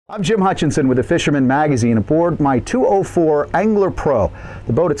I'm Jim Hutchinson with the Fisherman magazine aboard my 204 Angler Pro.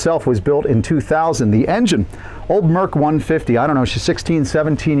 The boat itself was built in 2000. The engine, old Merc 150, I don't know, she's 16,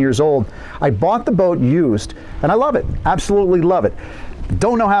 17 years old. I bought the boat used and I love it, absolutely love it.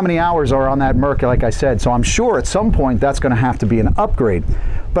 Don't know how many hours are on that Merc, like I said, so I'm sure at some point that's going to have to be an upgrade.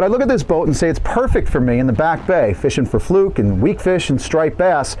 But I look at this boat and say it's perfect for me in the back bay, fishing for fluke and weak fish and striped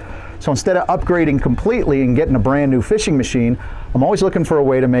bass. So instead of upgrading completely and getting a brand new fishing machine, I'm always looking for a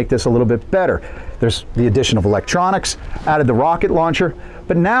way to make this a little bit better. There's the addition of electronics, added the rocket launcher,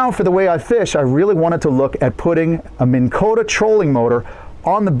 but now for the way I fish, I really wanted to look at putting a Minn Kota trolling motor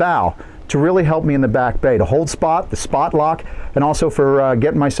on the bow to really help me in the back bay, to hold spot, the spot lock, and also for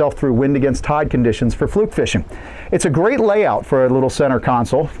getting myself through wind against tide conditions for fluke fishing. It's a great layout for a little center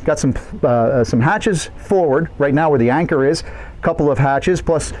console. Got some hatches forward, right now where the anchor is, a couple of hatches,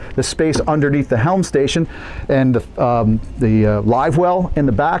 plus the space underneath the helm station, and the live well in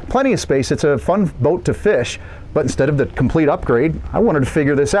the back. Plenty of space. It's a fun boat to fish, but instead of the complete upgrade, I wanted to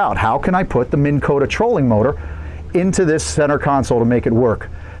figure this out. How can I put the Minn Kota trolling motor into this center console to make it work?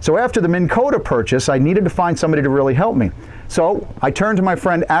 So after the Minn Kota purchase, I needed to find somebody to really help me. So I turned to my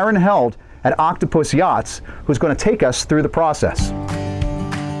friend Aaron Held at Octopus Yachts, who's going to take us through the process.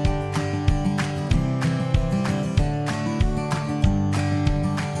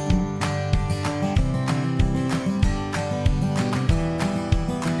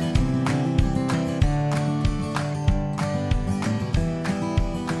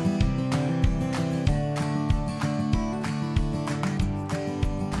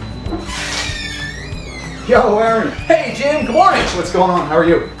 Yo, Aaron. Hey, Jim. Good morning. What's going on? How are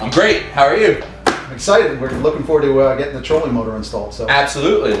you? I'm great. How are you? I'm excited. We're looking forward to getting the trolling motor installed. So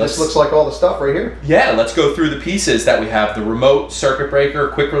absolutely. This looks like all the stuff right here. Yeah, let's go through the pieces that we have. The remote, circuit breaker,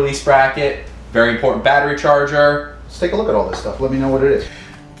 quick release bracket, very important battery charger. Let's take a look at all this stuff. Let me know what it is.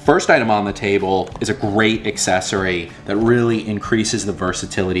 First item on the table is a great accessory that really increases the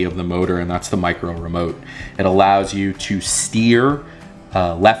versatility of the motor, and that's the micro remote. It allows you to steer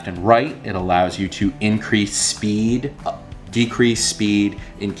left and right. It allows you to increase speed, decrease speed,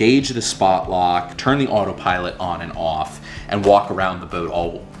 engage the spot lock, turn the autopilot on and off, and walk around the boat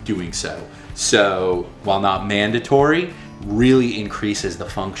all doing so. So while not mandatory, really increases the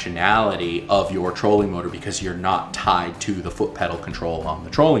functionality of your trolling motor because you're not tied to the foot pedal control on the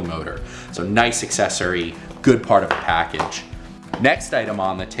trolling motor. So nice accessory, good part of the package. Next item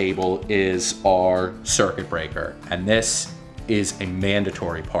on the table is our circuit breaker, and this is a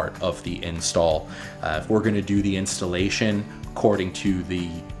mandatory part of the install. If we're going to do the installation according to the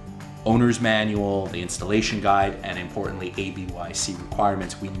owner's manual, the installation guide, and importantly ABYC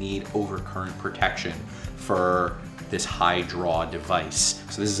requirements, we need overcurrent protection for this high draw device.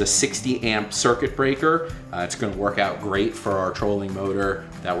 So this is a 60 amp circuit breaker. It's going to work out great for our trolling motor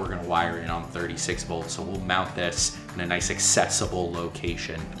that we're going to wire in on 36 volts. So we'll mount this in a nice accessible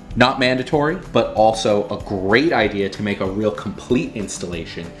location. Not mandatory, but also a great idea to make a real complete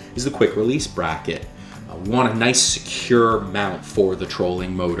installation is the quick release bracket. We want a nice secure mount for the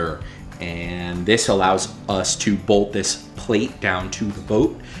trolling motor, and this allows us to bolt this plate down to the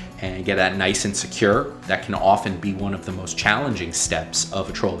boat and get that nice and secure. That can often be one of the most challenging steps of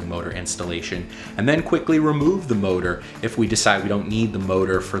a trolling motor installation. And then quickly remove the motor if we decide we don't need the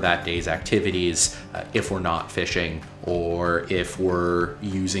motor for that day's activities, if we're not fishing, or if we're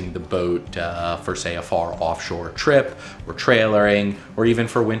using the boat for say a far offshore trip, or trailering, or even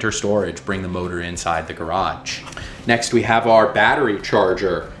for winter storage, bring the motor inside the garage. Next we have our battery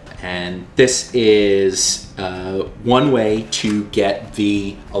charger. And this is one way to get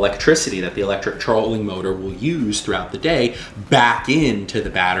the electricity that the electric trolling motor will use throughout the day back into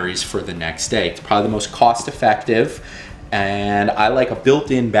the batteries for the next day. It's probably the most cost effective, and I like a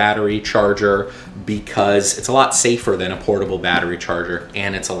built-in battery charger because it's a lot safer than a portable battery charger,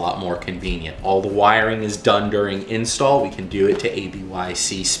 and it's a lot more convenient. All the wiring is done during install. We can do it to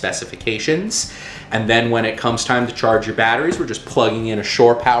ABYC specifications. And then when it comes time to charge your batteries, we're just plugging in a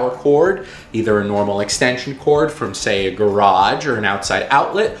shore power cord, either a normal extension cord from say a garage or an outside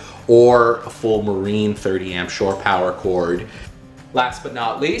outlet, or a full marine 30 amp shore power cord. Last but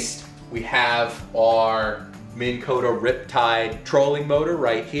not least, we have our Minn Kota Riptide trolling motor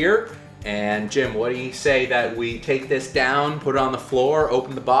right here. And Jim, what do you say that we take this down, put it on the floor,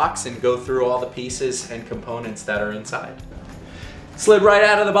 open the box, and go through all the pieces and components that are inside? Slid right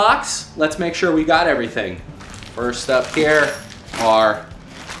out of the box. Let's make sure we got everything. First up here, our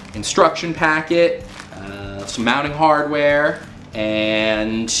instruction packet, some mounting hardware,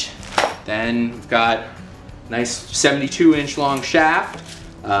 and then we've got nice 72-inch long shaft,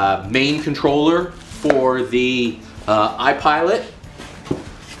 main controller for the iPilot,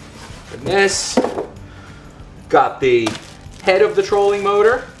 open this. Got the head of the trolling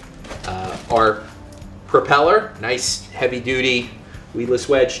motor, our propeller, nice heavy duty weedless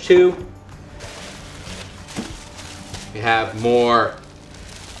wedge 2. We have more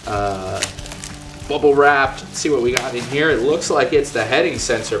bubble wrapped. Let's see what we got in here. It looks like it's the heading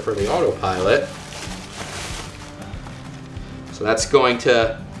sensor for the autopilot. So that's going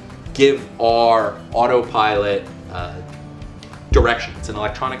to give our autopilot direction. It's an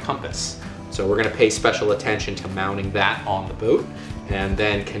electronic compass. So we're going to pay special attention to mounting that on the boat and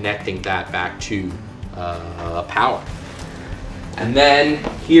then connecting that back to power. And then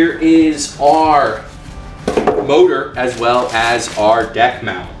here is our motor as well as our deck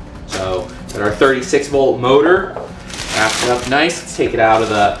mount. So got our 36-volt motor wrapped up nice. Let's take it out of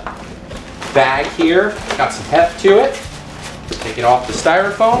the bag here. Got some heft to it. Take it off the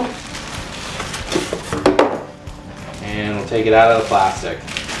styrofoam. And we'll take it out of the plastic.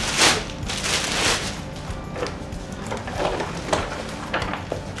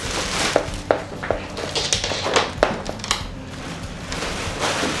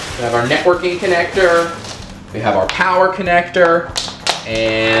 We have our networking connector, we have our power connector,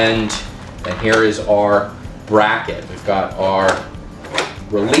 and then here is our bracket. We've got our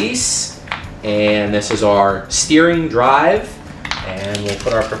release, and this is our steering drive, and we'll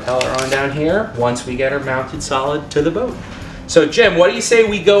put our propeller on down here once we get her mounted solid to the boat. So Jim, what do you say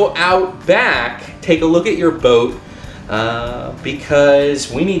we go out back, take a look at your boat,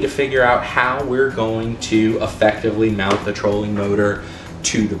 because we need to figure out how we're going to effectively mount the trolling motor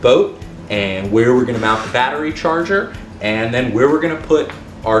to the boat, and where we're going to mount the battery charger, and then where we're going to put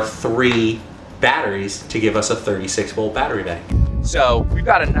our 3 batteries to give us a 36-volt battery bank. So we've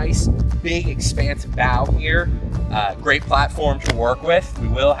got a nice big expansive bow here, great platform to work with. We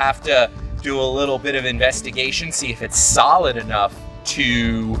will have to do a little bit of investigation, see if it's solid enough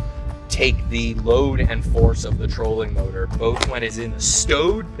to take the load and force of the trolling motor, both when it's in the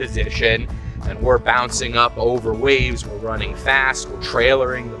stowed position and we're bouncing up over waves, we're running fast, we're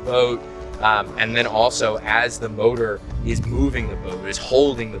trailering the boat, and then also as the motor is moving the boat, is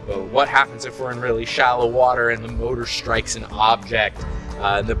holding the boat. What happens if we're in really shallow water and the motor strikes an object,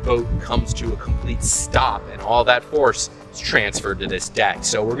 the boat comes to a complete stop, and all that force is transferred to this deck.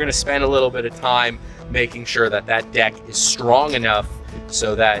 So we're gonna spend a little bit of time making sure that that deck is strong enough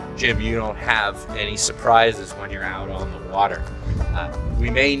so that, Jim, you don't have any surprises when you're out on the water. We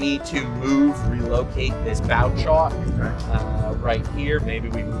may need to relocate this bow chalk right here. Maybe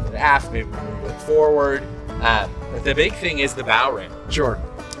we move it aft, maybe we move it forward. But the big thing is the bow rail. Sure.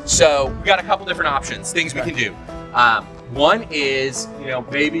 So we got a couple different options, things we can do. One is,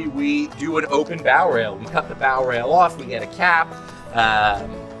 maybe we do an open bow rail. We cut the bow rail off, we get a cap.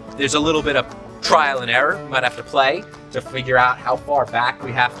 There's a little bit of trial and error we might have to play to figure out how far back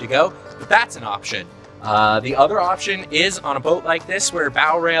we have to go, but that's an option. The other option is on a boat like this where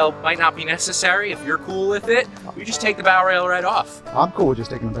bow rail might not be necessary. If you're cool with it, we just take the bow rail right off. I'm cool with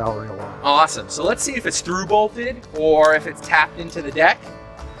just taking the bow rail off. Awesome. So let's see if it's through bolted or if it's tapped into the deck.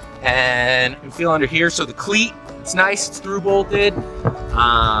 And you feel under here, so the cleat, it's nice, it's through bolted.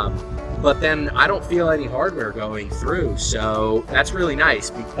 But then I don't feel any hardware going through, so that's really nice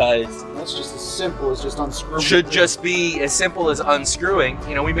because that's just as simple as just unscrewing. Should just be as simple as unscrewing.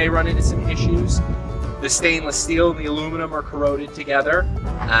 We may run into some issues. The stainless steel and the aluminum are corroded together.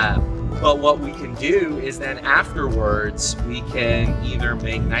 But what we can do is then afterwards, we can either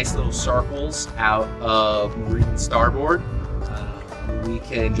make nice little circles out of marine starboard. We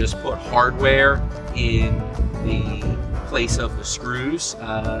can just put hardware in the place of the screws,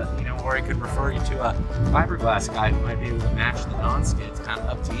 or I could refer you to a fiberglass guy who might be able to match the non-skid. It's kind of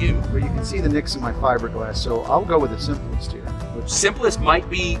up to you. Well, you can see the nicks in my fiberglass, so I'll go with the simplest here. Simplest might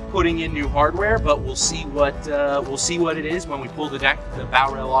be putting in new hardware, but we'll see what it is when we pull the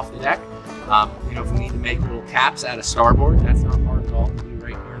bow rail off the deck. If we need to make little caps out of starboard, that's not hard at all to do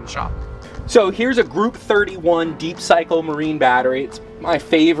right here in the shop. So here's a Group 31 deep cycle marine battery. It's my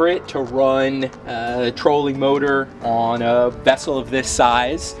favorite to run a trolling motor on a vessel of this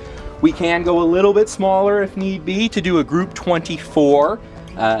size. We can go a little bit smaller if need be to do a Group 24,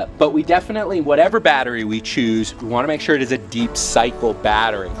 but we definitely, whatever battery we choose, we want to make sure it is a deep cycle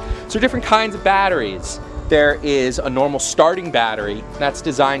battery. So different kinds of batteries. There is a normal starting battery that's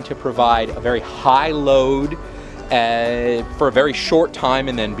designed to provide a very high load for a very short time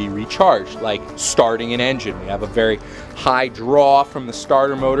and then be recharged, like starting an engine. We have a very high draw from the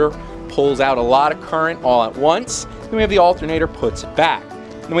starter motor, pulls out a lot of current all at once. Then we have the alternator, puts it back.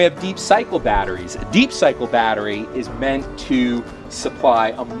 Then we have deep cycle batteries. A deep cycle battery is meant to supply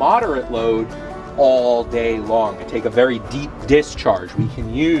a moderate load all day long. To take a very deep discharge, we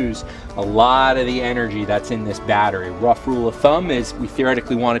can use a lot of the energy that's in this battery. Rough rule of thumb is we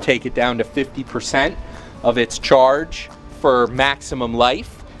theoretically want to take it down to 50% of its charge for maximum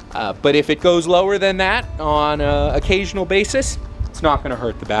life. But if it goes lower than that on an occasional basis, it's not going to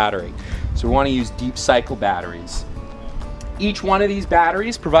hurt the battery. So we want to use deep cycle batteries. Each one of these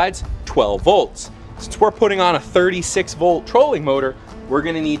batteries provides 12 volts. Since we're putting on a 36 volt trolling motor, we're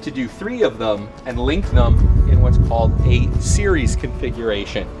going to need to do 3 of them and link them in what's called a series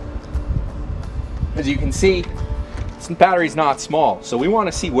configuration. As you can see, this battery's not small, so we want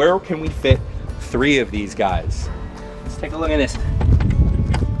to see where can we fit 3 of these guys. Let's take a look at this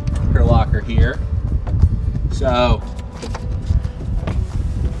locker here. So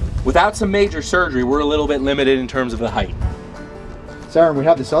without some major surgery, we're a little bit limited in terms of the height. Sarah, we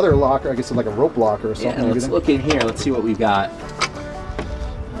have this other locker, I guess it's like a rope locker or something. Yeah, let's look in here. Let's see what we've got.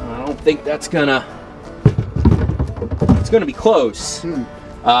 I don't think that's gonna, it's gonna be close. You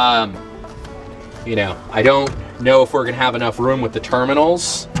know, I don't know if we're gonna have enough room with the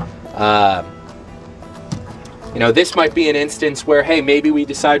terminals. You know, this might be an instance where, hey, maybe we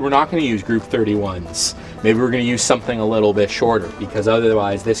decide we're not going to use group 31s. Maybe we're going to use something a little bit shorter, because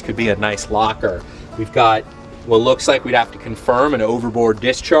otherwise this could be a nice locker. We've got what looks like we'd have to confirm an overboard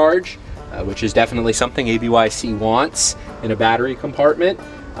discharge, which is definitely something ABYC wants in a battery compartment.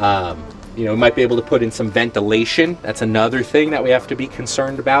 You know, we might be able to put in some ventilation. That's another thing that we have to be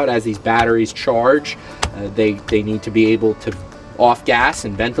concerned about as these batteries charge. They need to be able to off gas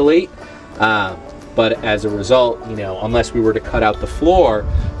and ventilate. But as a result, you know, unless we were to cut out the floor,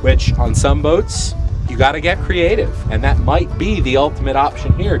 which on some boats, you got to get creative. And that might be the ultimate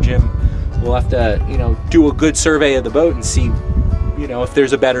option here, Jim. We'll have to, you know, do a good survey of the boat and see, you know, if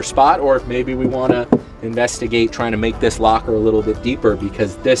there's a better spot, or if maybe we want to investigate trying to make this locker a little bit deeper,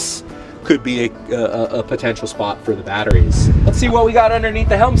 because this could be a potential spot for the batteries. Let's see what we got underneath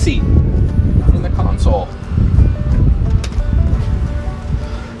the helm seat in the console.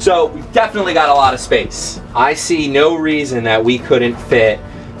 So we've definitely got a lot of space. I see no reason that we couldn't fit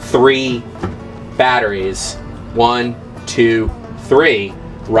 3 batteries, 1, 2, 3,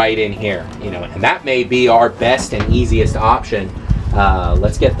 right in here. You know, and that may be our best and easiest option.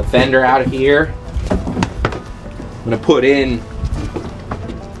 Let's get the fender out of here. I'm gonna put in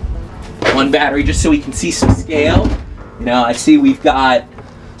 1 battery just so we can see some scale. You know, I see we've got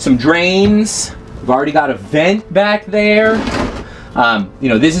some drains. We've already got a vent back there. You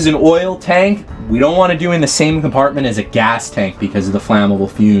know, this is an oil tank. We don't want to do in the same compartment as a gas tank because of the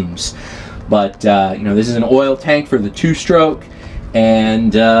flammable fumes. But, you know, this is an oil tank for the 2-stroke.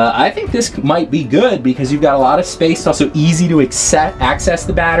 And I think this might be good because you've got a lot of space. It's also easy to access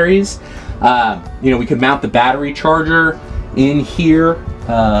the batteries. You know, we could mount the battery charger in here.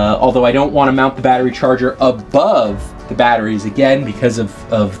 Although I don't want to mount the battery charger above the batteries again because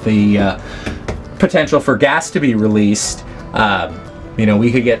of the potential for gas to be released. You know,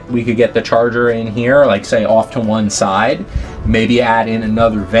 we could get the charger in here, like say off to one side, maybe add in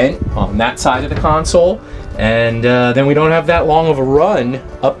another vent on that side of the console, and then we don't have that long of a run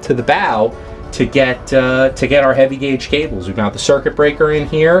up to the bow to get our heavy gauge cables. We've got the circuit breaker in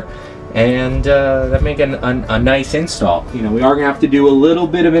here, and that make a nice install. You know, we are gonna have to do a little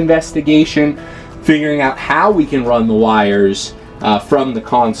bit of investigation, figuring out how we can run the wires from the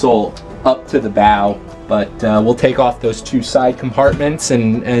console up to the bow. But we'll take off those 2 side compartments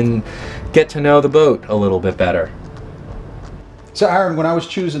and get to know the boat a little bit better. So Aaron, when I was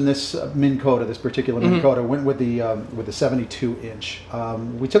choosing this Minn Kota, this particular Minn Kota, went with the 72-inch.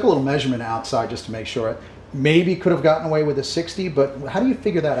 We took a little measurement outside just to make sure it maybe could have gotten away with a 60, but how do you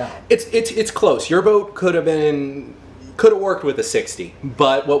figure that out? It's close. Your boat could have worked with a 60,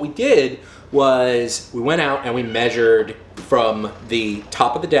 but what we did was we went out and we measured from the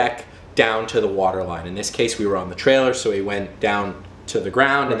top of the deck down to the water line. In this case, we were on the trailer, so we went down to the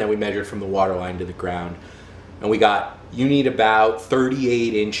ground, and then we measured from the water line to the ground. And we got, you need about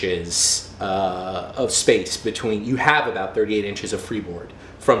 38 inches of space between, you have about 38 inches of freeboard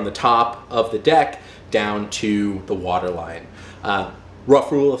from the top of the deck down to the water line.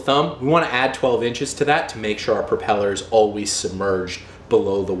 Rough rule of thumb, we want to add 12 inches to that to make sure our propeller is always submerged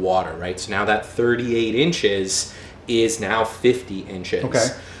below the water, right? So now that 38 inches is now 50 inches. Okay.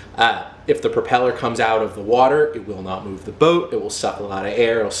 If the propeller comes out of the water, it will not move the boat. It will suck a lot of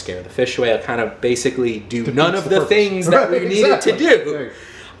air. It'll scare the fish away. It'll kind of basically do none of the things that we needed to do.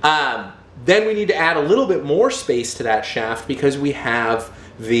 Then we need to add a little bit more space to that shaft because we have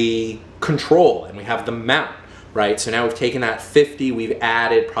the control and we have the mount. right? So now we've taken that 50, we've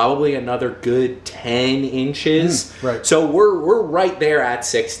added probably another good 10 inches. Right. So we're right there at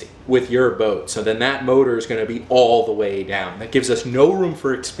 60 with your boat. So then that motor is going to be all the way down. That gives us no room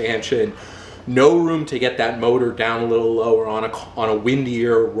for expansion, no room to get that motor down a little lower on a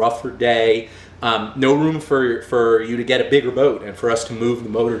windier, rougher day. No room for you to get a bigger boat and for us to move the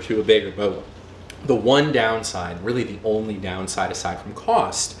motor to a bigger boat. The one downside, really the only downside aside from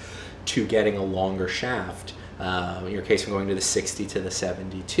cost, to getting a longer shaft, in your case from going to the 60 to the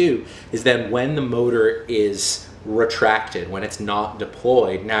 72, is that when the motor is retracted, when it's not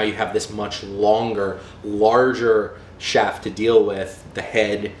deployed, now you have this much longer, larger shaft to deal with, the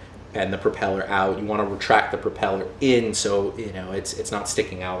head and the propeller out. You want to retract the propeller in so it's not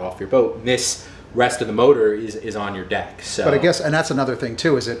sticking out off your boat. And this rest of the motor is on your deck. So, but I guess, and that's another thing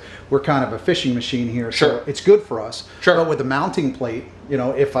too, is that we're kind of a fishing machine here. Sure. So it's good for us. Sure. But with the mounting plate,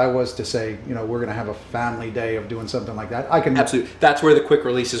 if I was to say, we're going to have a family day of doing something like that, I can absolutely. That's where the quick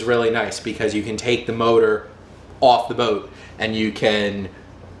release is really nice, because you can take the motor off the boat and you can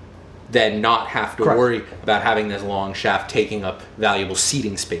then not have to worry about having this long shaft taking up valuable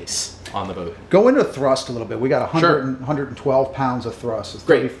seating space on the boat. Go into thrust a little bit. We got 112 pounds of thrust. It's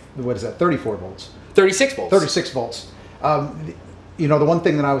Great. What is that? 34 volts. 36 volts. 36 volts. The one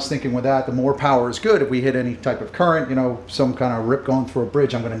thing that I was thinking with that, the more power is good. If we hit any type of current, some kind of rip going through a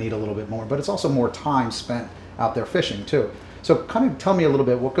bridge, I'm going to need a little bit more. But it's also more time spent out there fishing too. So kind of tell me a little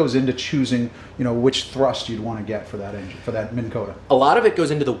bit what goes into choosing, which thrust you'd want to get for that engine, for that Minn Kota. A lot of it goes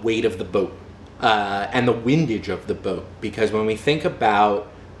into the weight of the boat and the windage of the boat, because when we think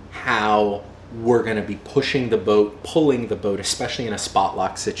about how we're going to be pushing the boat, pulling the boat, especially in a spot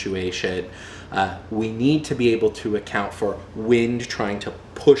lock situation, we need to be able to account for wind trying to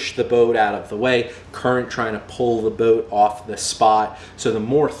push the boat out of the way, current trying to pull the boat off the spot. So the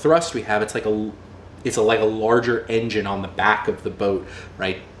more thrust we have, it's like a larger engine on the back of the boat,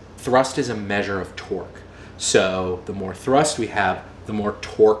 right? Thrust is a measure of torque. So the more thrust we have, the more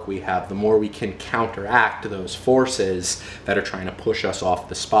torque we have, the more we can counteract those forces that are trying to push us off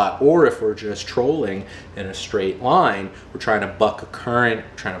the spot. Or if we're just trolling in a straight line, we're trying to buck a current,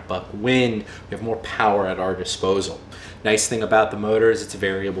 trying to buck wind, we have more power at our disposal. Nice thing about the motor is it's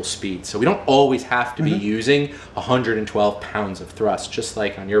variable speed. So we don't always have to be using 112 pounds of thrust. Just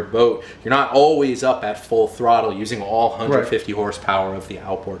like on your boat, you're not always up at full throttle using all 150 horsepower of the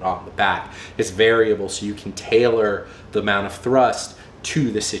outboard on the back. It's variable, so you can tailor the amount of thrust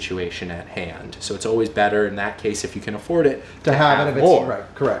to the situation at hand. So it's always better in that case, if you can afford it, to have it if more.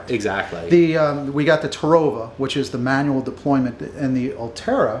 Right, correct. Exactly. We got the Terrova, which is the manual deployment, and the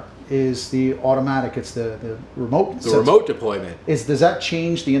Ulterra is the automatic. It's the remote. The remote deployment. Does that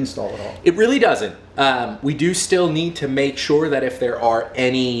change the install at all? It really doesn't. We do still need to make sure that if there are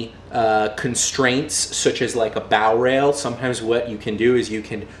any constraints, such as like a bow rail, sometimes what you can do is you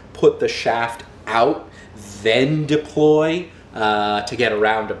can put the shaft out, then deploy to get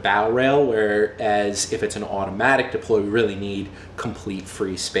around a bow rail, whereas if it's an automatic deploy, we really need complete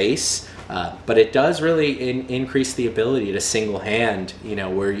free space. But it does really increase the ability to single hand,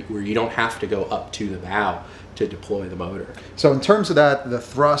 where you don't have to go up to the bow to deploy the motor. So in terms of that, the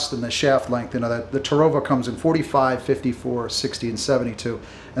thrust and the shaft length, that the Terrova comes in 45, 54, 60, and 72.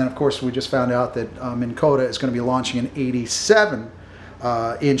 And of course, we just found out that Minn Kota is going to be launching an 87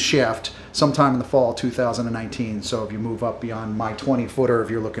 inch shaft sometime in the fall 2019. So if you move up beyond my 20-footer, if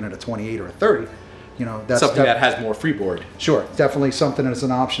you're looking at a 28 or a 30, that's something that has more freeboard. Sure, definitely something that's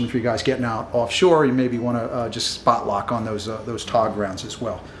an option for you guys getting out offshore. You maybe want to just spot lock on those tog rounds as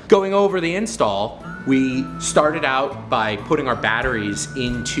well. Going over the install, we started out by putting our batteries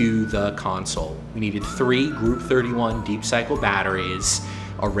into the console. We needed 3 Group 31 deep cycle batteries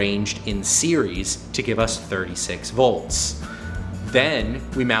arranged in series to give us 36 volts. Then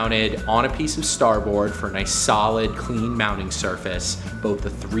we mounted on a piece of starboard for a nice solid clean mounting surface both the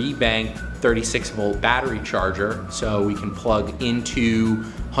 3-bank 36 volt battery charger, so we can plug into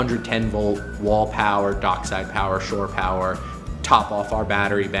 110 volt wall power, dockside power, shore power, top off our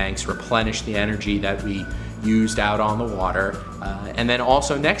battery banks, replenish the energy that we used out on the water. And then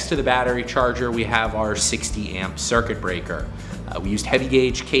also next to the battery charger we have our 60 amp circuit breaker. We used heavy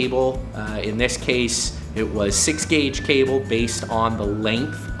gauge cable. In this case it was 6 gauge cable based on the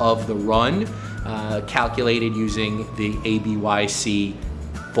length of the run, calculated using the ABYC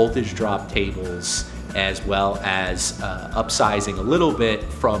voltage drop tables, as well as upsizing a little bit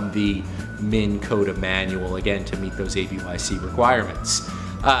from the Minn Kota manual, again to meet those ABYC requirements.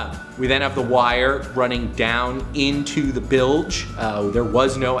 We then have the wire running down into the bilge. There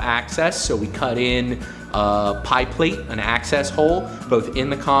was no access, so we cut in a pie plate, an access hole, both in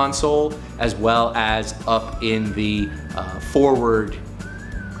the console as well as up in the forward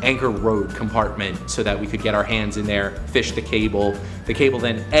anchor rod compartment so that we could get our hands in there, fish the cable. The cable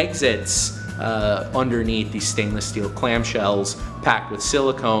then exits underneath these stainless steel clamshells packed with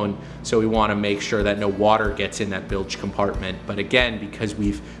silicone, so we want to make sure that no water gets in that bilge compartment. But again, because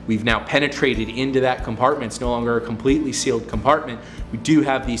we've now penetrated into that compartment, it's no longer a completely sealed compartment, we do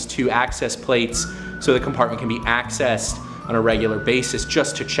have these two access plates so the compartment can be accessed on a regular basis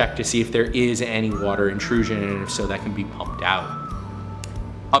just to check to see if there is any water intrusion, and if so, that can be pumped out.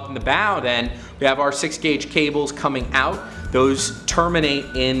 Up in the bow then, we have our 6-gauge cables coming out. Those terminate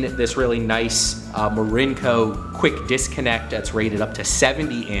in this really nice Minn Kota quick disconnect that's rated up to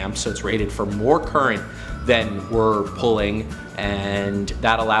 70 amps, so it's rated for more current than we're pulling, and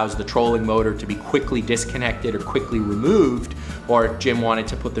that allows the trolling motor to be quickly disconnected or quickly removed. Or if Jim wanted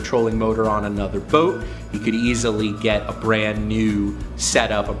to put the trolling motor on another boat, he could easily get a brand new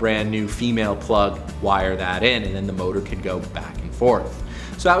setup, a brand new female plug, wire that in, and then the motor could go back and forth.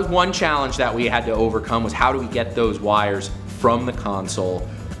 So that was one challenge that we had to overcome, was how do we get those wires from the console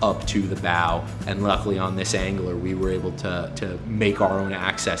up to the bow. And luckily on this angler, we were able to make our own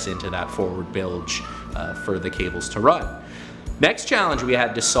access into that forward bilge for the cables to run. Next challenge we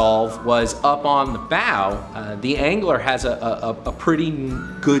had to solve was up on the bow. The angler has a pretty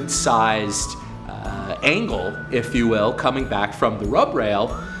good sized angle, if you will, coming back from the rub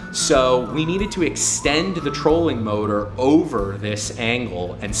rail. So we needed to extend the trolling motor over this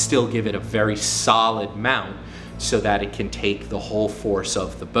angle and still give it a very solid mount so that it can take the whole force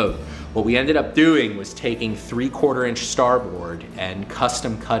of the boat. What we ended up doing was taking 3/4 inch starboard and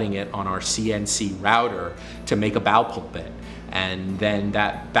custom cutting it on our CNC router to make a bow pulpit. And then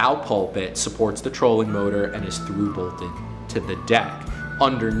that bow pulpit supports the trolling motor and is through bolted to the deck.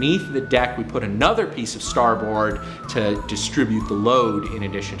 Underneath the deck, we put another piece of starboard to distribute the load, in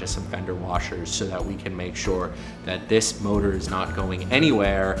addition to some fender washers, so that we can make sure that this motor is not going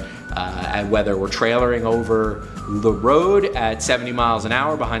anywhere, and whether we're trailering over the road at 70 miles an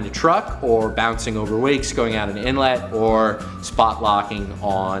hour behind a truck, or bouncing over wakes going out an inlet, or spot locking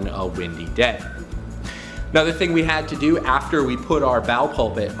on a windy day. Another thing we had to do after we put our bow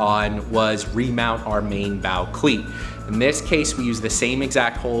pulpit on was remount our main bow cleat. In this case, we used the same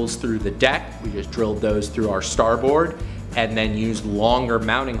exact holes through the deck. We just drilled those through our starboard and then used longer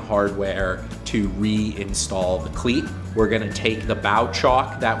mounting hardware to reinstall the cleat. We're gonna take the bow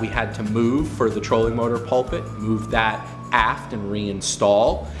chock that we had to move for the trolling motor pulpit, move that aft and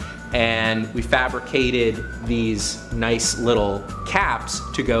reinstall. And we fabricated these nice little caps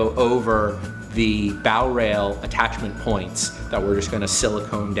to go over the bow rail attachment points that we're just gonna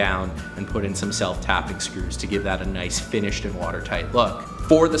silicone down and put in some self-tapping screws to give that a nice finished and watertight look.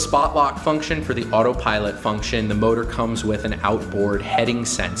 For the spot lock function, for the autopilot function, the motor comes with an outboard heading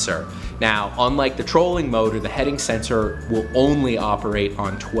sensor. Now, unlike the trolling motor, the heading sensor will only operate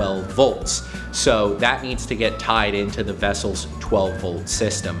on 12 volts. So that needs to get tied into the vessel's 12-volt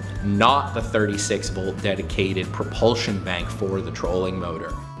system, not the 36-volt dedicated propulsion bank for the trolling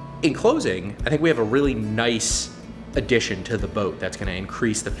motor. In closing, I think we have a really nice addition to the boat that's going to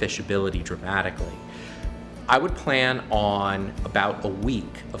increase the fishability dramatically. I would plan on about a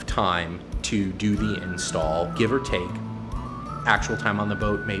week of time to do the install, give or take. Actual time on the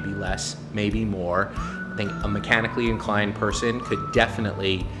boat, maybe less, maybe more. I think a mechanically inclined person could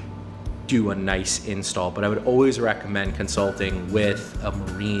definitely do a nice install, but I would always recommend consulting with a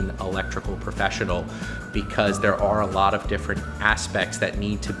marine electrical professional, because there are a lot of different aspects that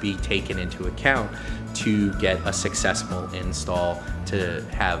need to be taken into account to get a successful install to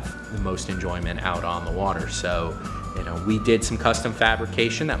have the most enjoyment out on the water. So, you know, we did some custom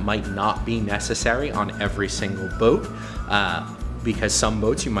fabrication that might not be necessary on every single boat, because some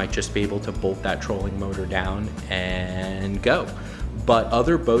boats you might just be able to bolt that trolling motor down and go. But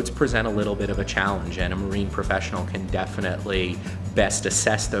other boats present a little bit of a challenge, and a marine professional can definitely best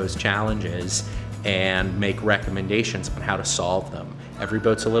assess those challenges and make recommendations on how to solve them. Every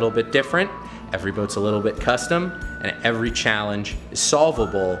boat's a little bit different, every boat's a little bit custom, and every challenge is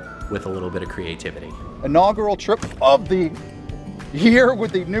solvable with a little bit of creativity. Inaugural trip of the year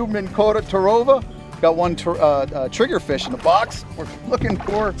with the new Minn Kota Terrova. Got one trigger fish in the box. We're looking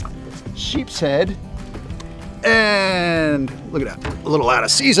for sheep's head. And look at that, a little out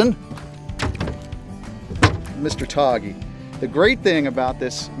of season. Mr. Toggy. The great thing about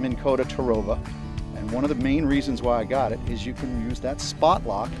this Minn Kota Terrova, and one of the main reasons why I got it, is you can use that spot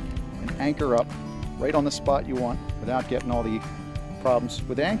lock and anchor up right on the spot you want without getting all the problems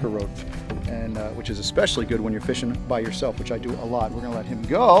with the anchor rode, and which is especially good when you're fishing by yourself, which I do a lot. We're gonna let him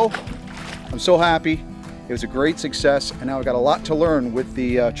go. I'm so happy. It was a great success, and now I've got a lot to learn with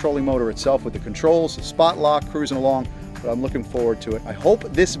the trolling motor itself, with the controls, the spot lock, cruising along, but I'm looking forward to it. I hope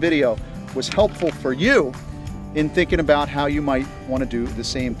this video was helpful for you in thinking about how you might want to do the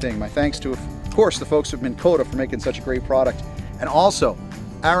same thing. My thanks to, of course, the folks at Minn Kota for making such a great product, and also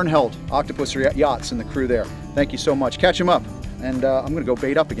Aaron Held, Octopus Yachts, and the crew there. Thank you so much. Catch him up, and I'm going to go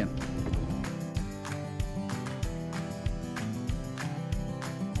bait up again.